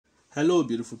Hello,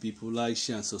 beautiful people. Like,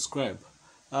 share, and subscribe.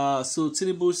 So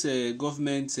TINUBU's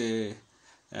government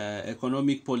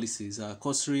economic policies are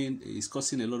causing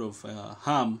a lot of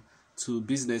harm to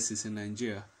businesses in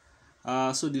Nigeria.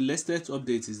 So the latest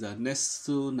update is that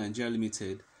Nestle Nigeria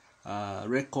Limited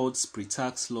records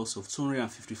pre-tax loss of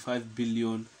 255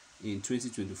 billion in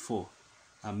 2024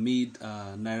 amid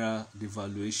Naira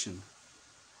devaluation.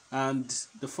 And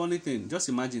the funny thing, just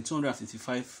imagine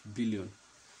 255 billion.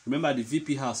 Remember the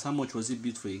VP house, how much was it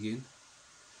built for again?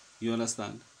 You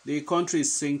understand? The country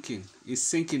is sinking. It's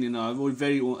sinking in our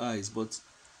very own eyes. But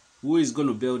who is going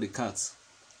to bail the cat?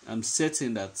 I'm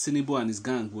certain that TINUBU and his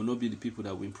gang will not be the people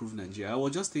that will improve Nigeria. I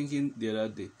was just thinking the other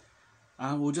day.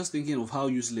 I was just thinking of how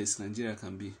useless Nigeria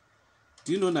can be.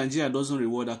 Do you know Nigeria doesn't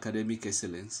reward academic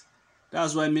excellence?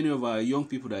 That's why many of our young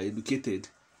people that are educated,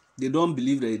 they don't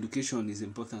believe that education is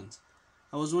important.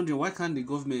 I was wondering, why can't the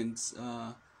government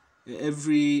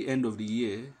every end of the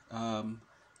year,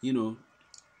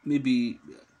 maybe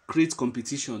create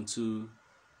competition to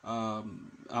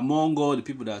among all the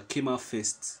people that came out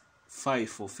first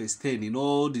 5 or first 10 in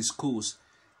all the schools,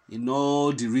 in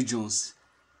all the regions,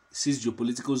 6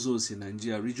 geopolitical zones in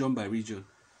Nigeria, region by region.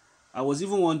 I was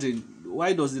even wondering,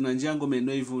 why does the Nigerian government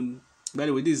not even, by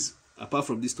the way, this apart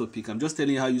from this topic, I'm just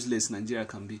telling you how useless Nigeria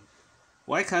can be.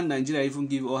 Why can't Nigeria even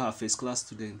give all her first class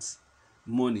students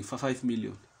money for 5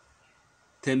 million?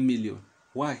 10 million.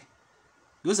 Why?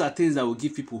 Those are things that will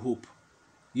give people hope.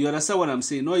 You understand what I'm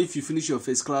saying? Not if you finish your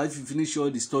first class, if you finish all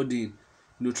the studying,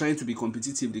 trying to be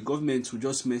competitive, the government will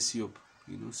just mess you up.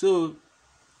 So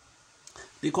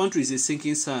the country is a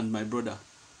sinking sand, my brother.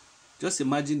 Just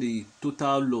imagine the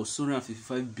total loss,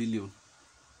 255 billion.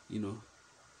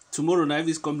 Tomorrow now, if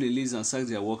this company leaves and sacks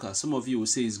their workers, some of you will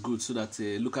say it's good so that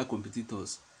local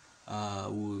competitors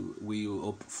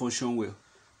will function well.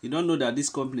 You don't know that this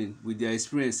company, with their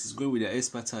experience, is going with their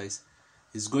expertise,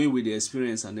 is going with their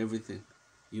experience and everything,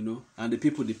 and the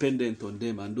people dependent on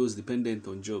them and those dependent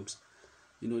on jobs.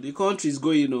 The country is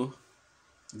going,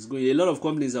 it's going. A lot of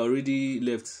companies are already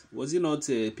left. Was it not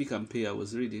Pick and Pay I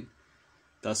was reading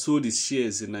that sold its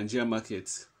shares in Nigeria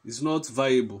market? It's not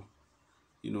viable.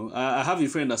 I have a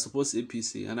friend that supports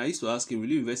APC, and I used to ask him, will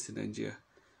you invest in Nigeria?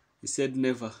 He said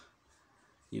never.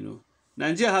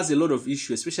 Nigeria has a lot of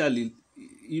issues, especially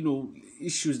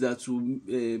issues that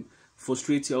will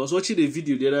frustrate you. I was watching a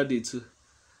video the other day too,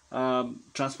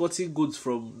 transporting goods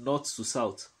from north to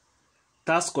south.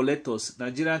 Tax collectors,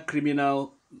 Nigerian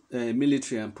criminal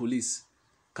military and police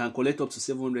can collect up to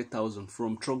 700,000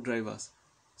 from truck drivers.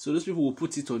 So those people will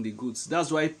put it on the goods. That's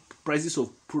why prices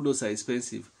of products are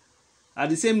expensive. At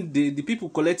the same day, the people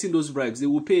collecting those bribes, they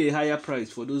will pay a higher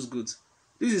price for those goods.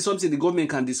 This is something the government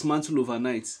can dismantle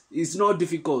overnight. It's not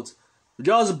difficult.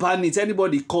 Just ban it.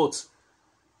 Anybody caught,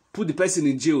 put the person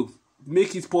in jail,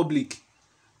 make it public.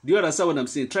 Do you understand what I'm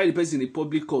saying? Try the person in a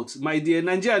public court. My dear,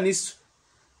 Nigeria needs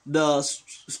the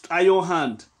iron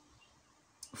hand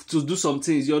to do some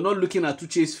things. You're not looking at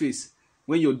Uche's face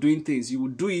when you're doing things. You will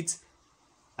do it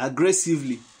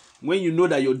aggressively when you know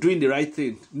that you're doing the right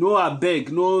thing. No, I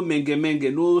beg. No,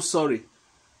 menge. No, sorry.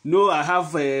 No, I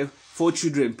have 4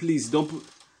 children. Please don't.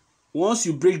 Once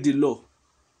you break the law,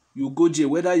 you go jail,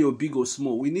 whether you're big or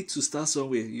small. We need to start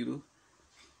somewhere,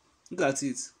 Look at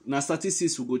it. Now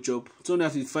statistics will go job.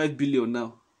 255 billion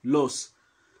now. Loss.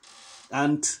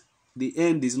 And the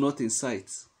end is not in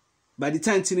sight. By the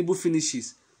time TINUBU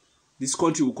finishes, this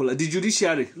country will collapse. The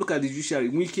judiciary, look at the judiciary.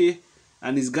 Wike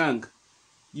and his gang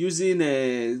using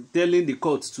telling the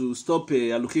court to stop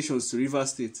allocations to River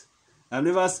State.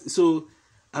 So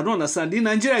I don't understand. In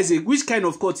Nigeria is which kind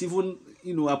of court even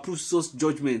approves such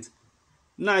judgment?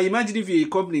 Now imagine if you're a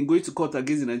company going to court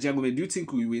against the Nigerian government, do you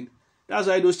think we win? That's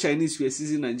why those Chinese were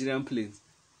seizing Nigerian planes.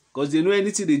 Because they know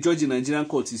anything they judge in Nigerian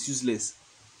court is useless.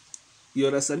 You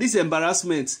understand? This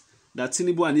embarrassment that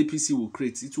TINUBU and APC will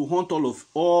create, it will haunt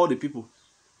all the people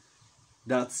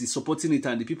that is supporting it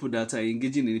and the people that are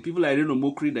engaging in it. People like Reno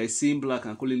Mokri that is saying black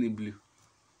and calling it blue.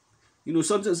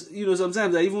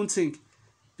 Sometimes I even think,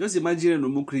 just imagine Reno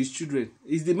Mokri, his children.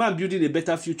 Is the man building a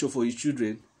better future for his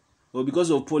children? Or because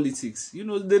of politics?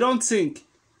 They don't think.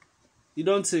 You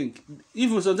don't think.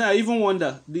 Even sometimes I even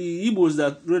wonder, the Igbos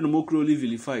that Reno Mokri only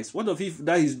vilifies, what if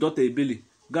that his daughter Ebele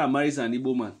go and marries an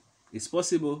Igbo man? It's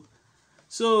possible.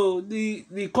 So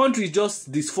the country is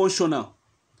just dysfunctional.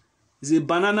 It's a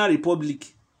banana republic.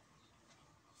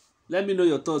 Let me know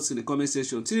your thoughts in the comment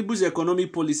section. TINUBU's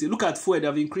economic policy. Look at fuel. They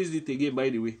have increased it again, by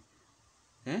the way.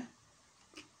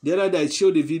 The other day I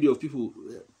showed a video of people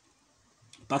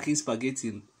packing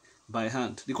spaghetti by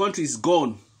hand. The country is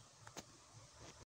gone.